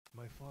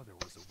My father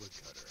was a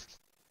woodcutter.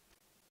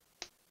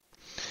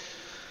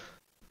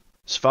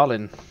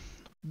 Svalinn.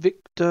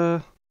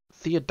 Viktor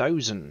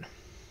Theodorsen.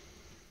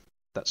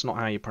 That's not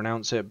how you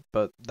pronounce it,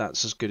 but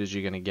that's as good as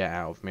you're going to get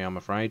out of me, I'm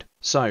afraid.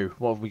 So,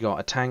 what have we got?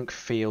 A tank,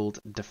 field,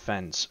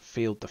 defense.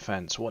 Field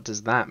defense. What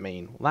does that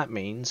mean? Well, that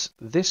means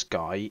this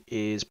guy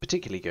is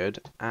particularly good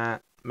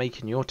at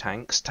making your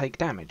tanks take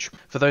damage.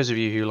 For those of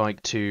you who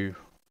like to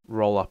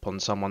roll up on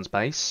someone's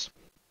base,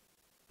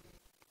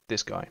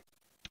 this guy.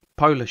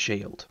 Polar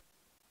shield.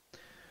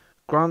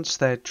 Grants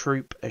their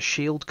troop a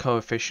shield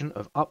coefficient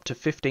of up to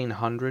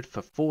 1500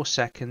 for 4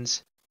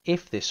 seconds.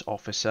 If this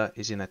officer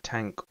is in a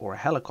tank or a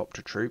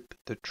helicopter troop,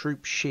 the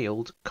troop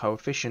shield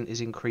coefficient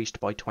is increased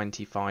by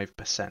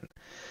 25%.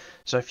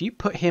 So if you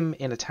put him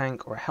in a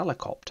tank or a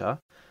helicopter,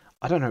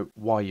 I don't know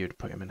why you'd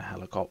put him in a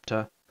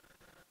helicopter.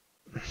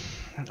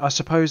 I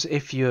suppose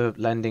if you're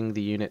lending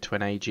the unit to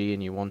an AG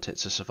and you want it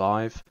to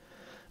survive,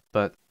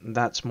 but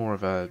that's more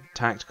of a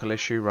tactical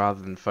issue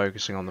rather than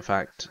focusing on the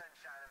fact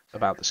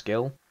about the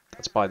skill.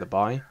 That's by the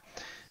by.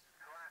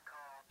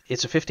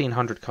 It's a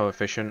 1500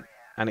 coefficient,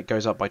 and it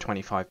goes up by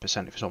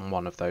 25% if it's on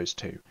one of those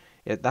two.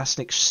 That's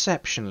an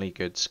exceptionally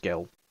good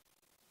skill.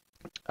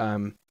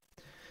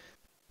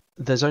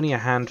 There's only a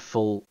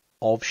handful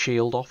of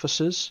shield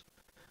officers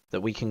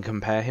that we can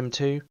compare him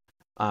to.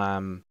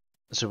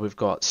 So we've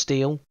got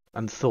Steel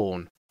and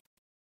Thorn.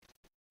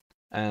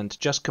 And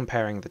just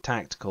comparing the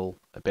tactical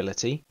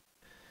ability,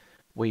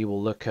 we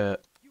will look at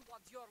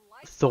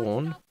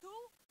Thorn.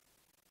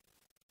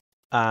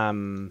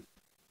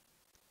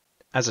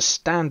 As a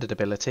standard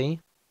ability,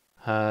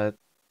 her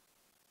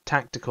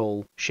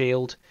tactical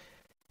shield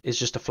is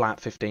just a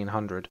flat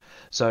 1500.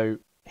 So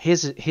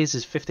his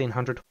is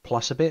 1500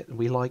 plus a bit.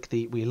 We like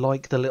the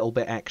little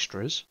bit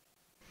extras.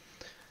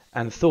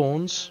 And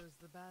Thorn's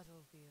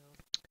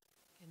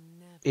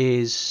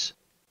is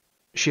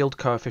shield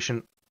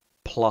coefficient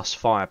plus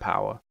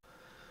firepower.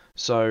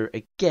 So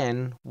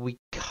again, we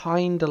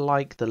kind of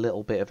like the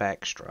little bit of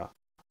extra.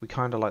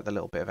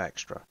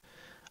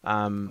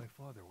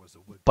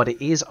 But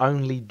it is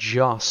only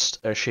just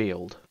a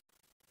shield.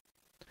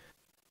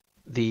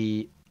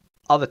 The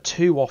other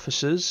two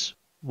officers,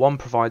 one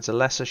provides a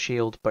lesser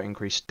shield but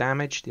increased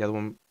damage, the other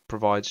one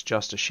provides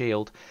just a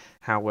shield.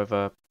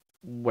 However,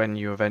 when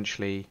you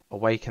eventually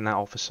awaken that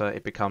officer,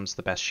 it becomes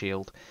the best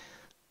shield,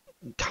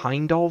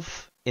 kind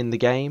of, in the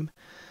game.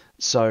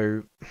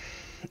 So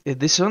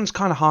this one's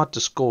kind of hard to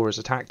score as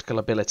a tactical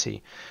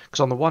ability, because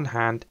on the one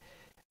hand,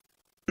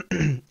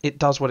 it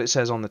does what it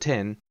says on the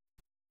tin,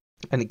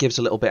 and it gives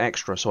a little bit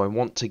extra, so I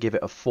want to give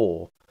it a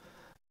 4.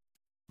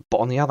 But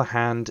on the other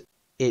hand,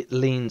 it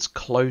leans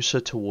closer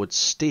towards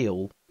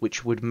Steel,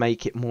 which would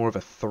make it more of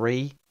a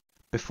 3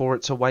 before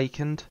it's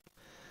awakened.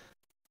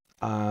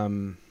 So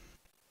I'm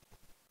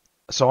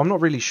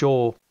not really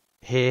sure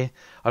here.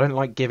 I don't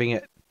like giving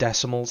it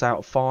decimals out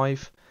of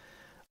 5.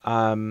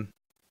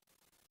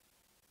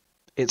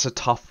 It's a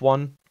tough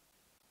one.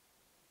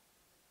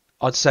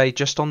 I'd say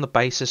just on the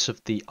basis of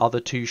the other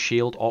two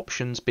shield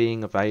options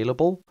being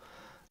available,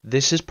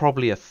 this is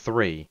probably a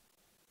 3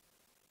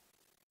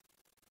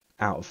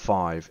 out of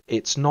 5.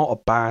 It's not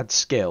a bad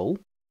skill,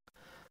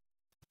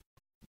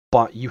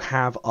 but you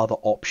have other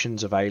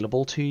options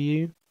available to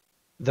you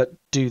that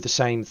do the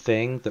same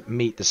thing, that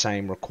meet the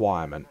same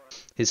requirement.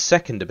 His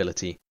second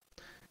ability,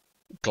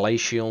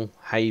 Glacial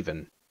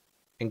Haven,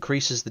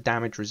 increases the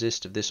damage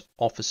resist of this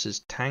officer's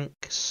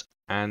tanks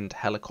and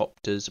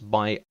helicopters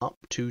by up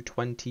to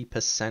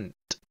 20%.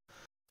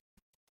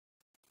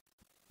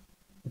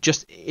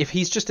 If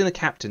he's just in a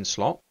captain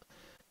slot,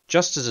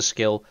 just as a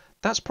skill,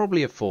 that's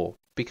probably a 4.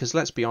 Because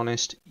let's be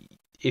honest,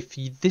 if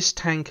this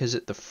tank is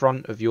at the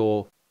front of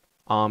your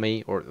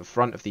army or at the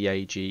front of the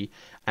AG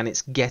and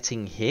it's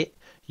getting hit,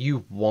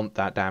 you want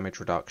that damage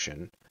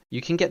reduction.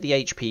 You can get the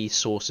HP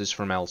sources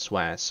from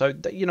elsewhere, so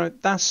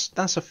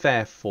that's a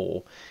fair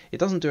 4. It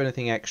doesn't do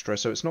anything extra,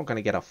 so it's not going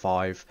to get a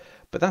 5,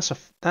 but that's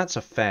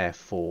a fair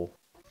 4.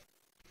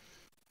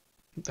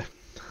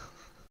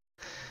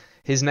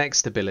 His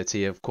next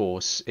ability, of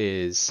course,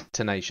 is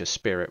Tenacious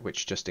Spirit,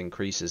 which just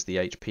increases the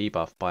HP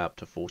buff by up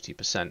to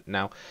 40%.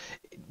 Now,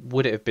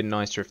 would it have been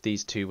nicer if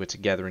these two were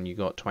together and you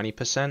got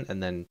 20%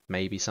 and then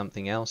maybe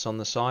something else on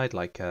the side,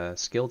 like a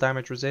skill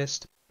damage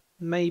resist?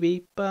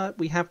 Maybe, but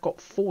we have got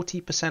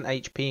 40%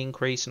 HP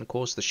increase, and of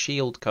course the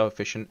shield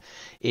coefficient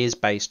is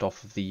based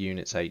off of the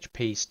unit's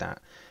HP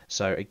stat.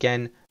 So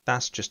again,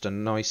 that's just a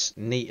nice,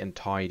 neat and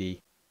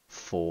tidy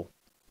 4.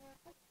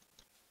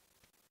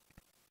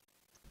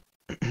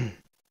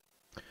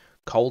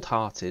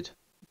 Cold-Hearted.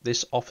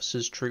 This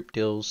officer's troop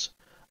deals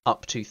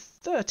up to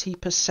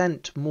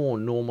 30% more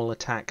normal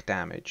attack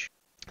damage.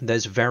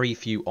 There's very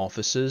few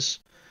officers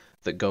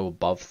that go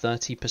above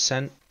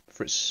 30%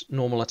 for its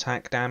normal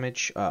attack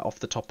damage, off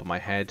the top of my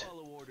head.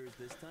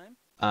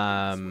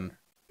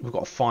 We've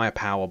got a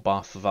firepower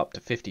buff of up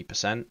to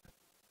 50%.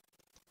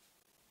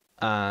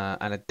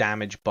 And a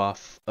damage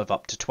buff of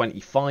up to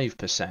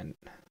 25%.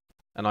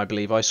 And I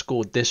believe I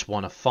scored this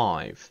one a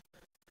 5.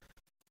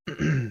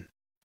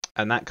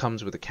 And that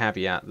comes with a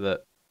caveat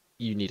that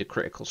you need a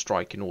critical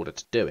strike in order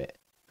to do it.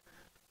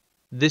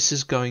 This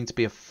is going to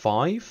be a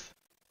 5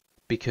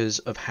 because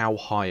of how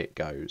high it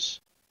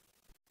goes.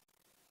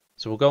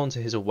 So we'll go on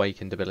to his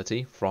awakened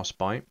ability,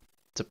 Frostbite.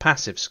 It's a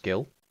passive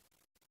skill.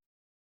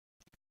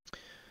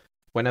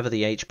 Whenever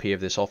the HP of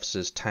this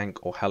officer's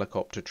tank or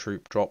helicopter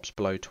troop drops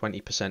below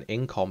 20%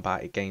 in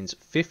combat, it gains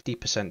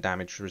 50%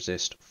 damage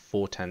resist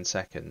for 10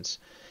 seconds.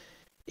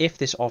 If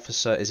this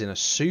officer is in a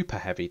super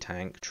heavy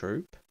tank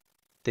troop,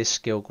 this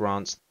skill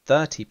grants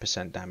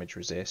 30% damage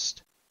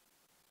resist.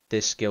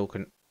 This skill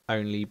can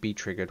only be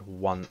triggered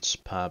once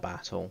per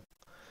battle.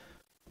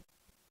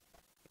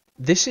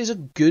 This is a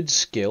good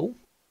skill,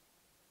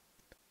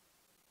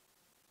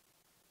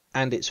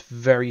 and it's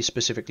very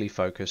specifically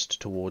focused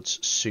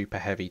towards super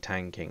heavy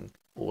tanking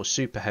or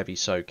super heavy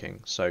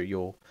soaking. So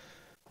you're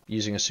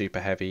using a super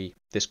heavy,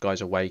 this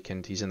guy's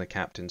awakened, he's in the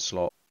captain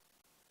slot.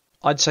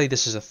 I'd say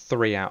this is a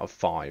 3 out of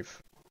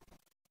 5.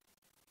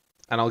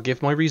 And I'll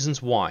give my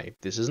reasons why.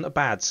 This isn't a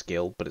bad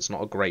skill, but it's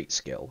not a great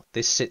skill.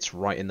 This sits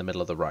right in the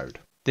middle of the road.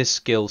 This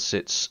skill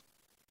sits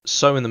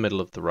so in the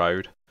middle of the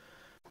road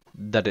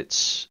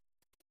that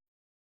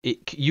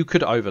you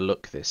could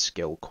overlook this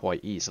skill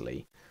quite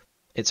easily.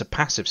 It's a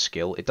passive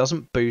skill. It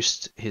doesn't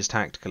boost his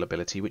tactical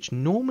ability, which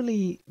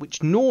normally,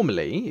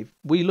 if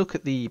we look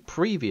at the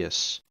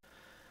previous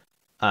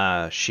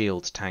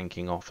shield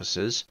tanking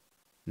officers,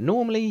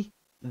 normally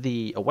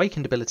the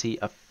awakened ability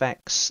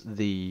affects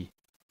the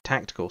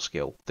tactical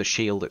skill, the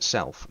shield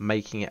itself,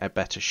 making it a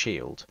better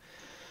shield.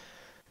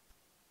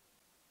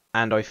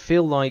 And I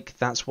feel like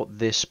that's what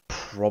this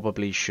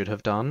probably should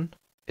have done,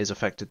 is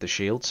affected the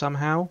shield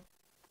somehow.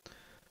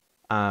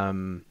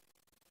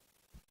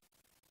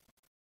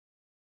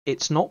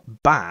 It's not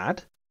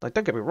bad. Like,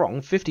 don't get me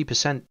wrong,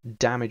 50%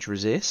 damage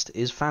resist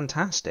is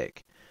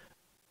fantastic.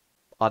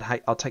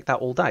 I'll take that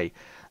all day.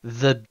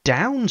 The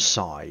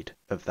downside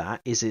of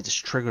that is it's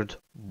triggered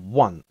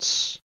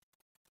once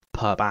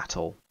per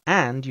battle,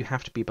 and you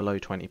have to be below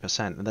 20%.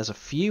 And there's a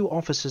few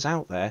officers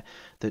out there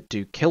that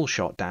do kill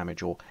shot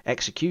damage or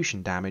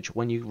execution damage.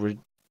 When you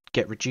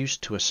get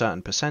reduced to a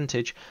certain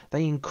percentage,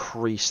 they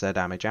increase their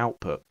damage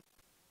output.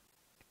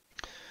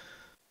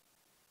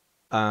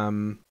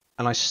 And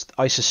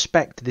I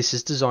suspect this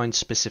is designed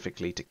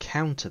specifically to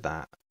counter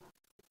that.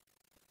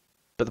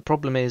 But the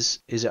problem is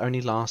it only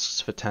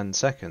lasts for 10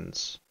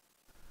 seconds.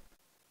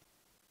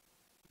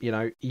 You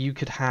know, you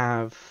could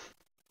have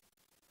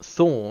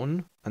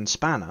Thorn and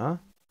Spanner,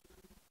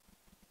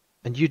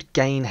 and you'd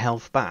gain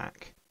health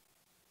back,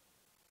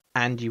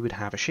 and you would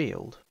have a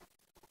shield.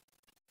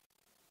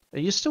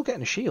 You're still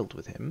getting a shield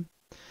with him.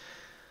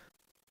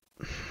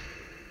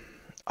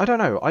 I don't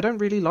know. I don't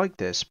really like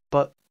this,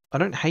 but I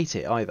don't hate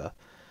it either.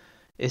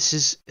 This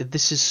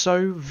is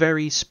so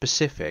very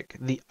specific.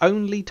 The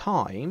only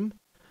time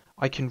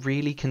I can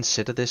really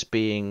consider this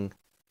being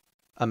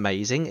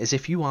amazing is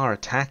if you are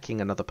attacking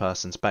another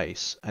person's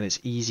base and it's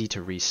easy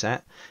to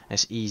reset and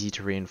it's easy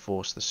to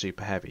reinforce the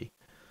super heavy.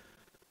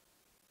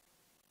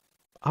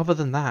 Other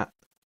than that,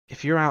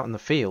 if you're out in the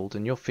field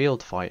and you're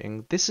field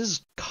fighting, this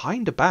is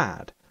kind of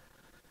bad.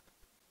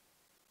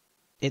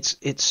 It's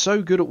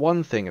so good at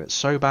one thing and it's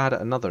so bad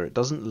at another. It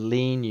doesn't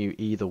lean you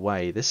either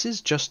way. This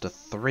is just a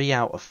 3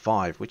 out of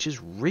 5, which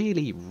is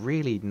really,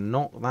 really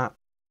not that.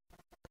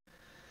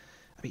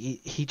 I mean,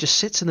 he just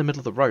sits in the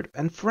middle of the road.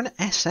 And for an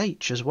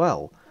SH as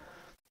well,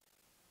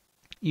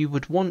 you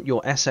would want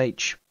your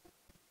SH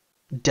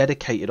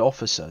dedicated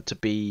officer to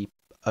be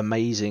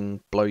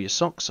amazing, blow your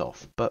socks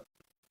off. But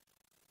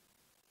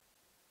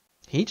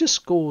he just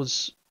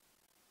scores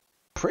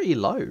pretty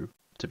low,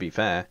 to be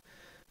fair.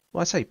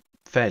 Well, I say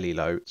fairly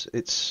low.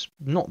 It's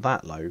not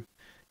that low.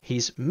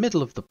 He's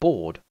middle of the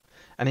board,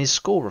 and his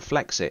score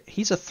reflects it.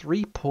 He's a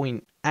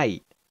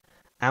 3.8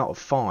 out of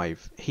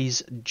 5.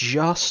 He's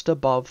just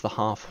above the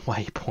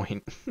halfway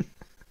point.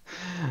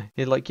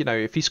 Like, you know,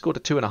 if he scored a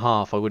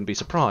 2.5, I wouldn't be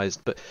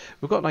surprised. But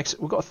we've got a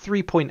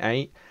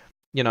 3.8.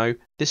 You know,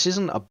 this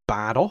isn't a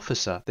bad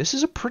officer. This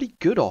is a pretty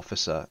good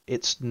officer.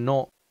 It's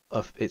not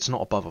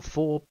above a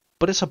 4,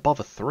 but it's above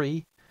a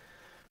 3.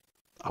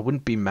 I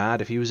wouldn't be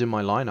mad if he was in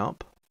my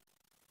lineup.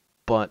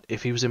 But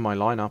if he was in my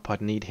lineup,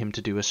 I'd need him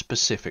to do a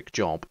specific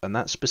job. And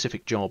that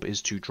specific job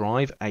is to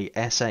drive a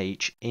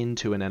SH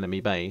into an enemy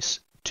base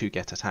to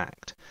get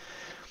attacked.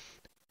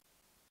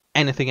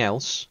 Anything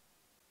else,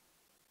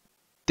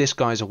 this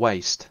guy's a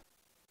waste.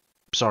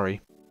 Sorry.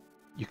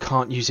 You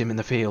can't use him in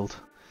the field.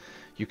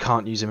 You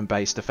can't use him in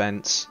base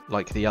defense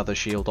like the other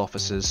shield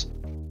officers.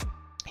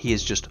 He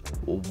is just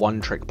a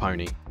one-trick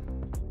pony.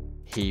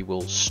 He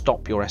will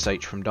stop your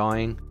SH from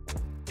dying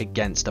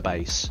against a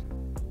base.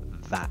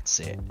 That's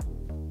it.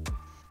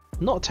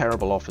 Not a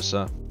terrible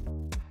officer,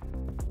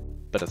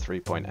 but a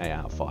 3.8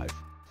 out of 5.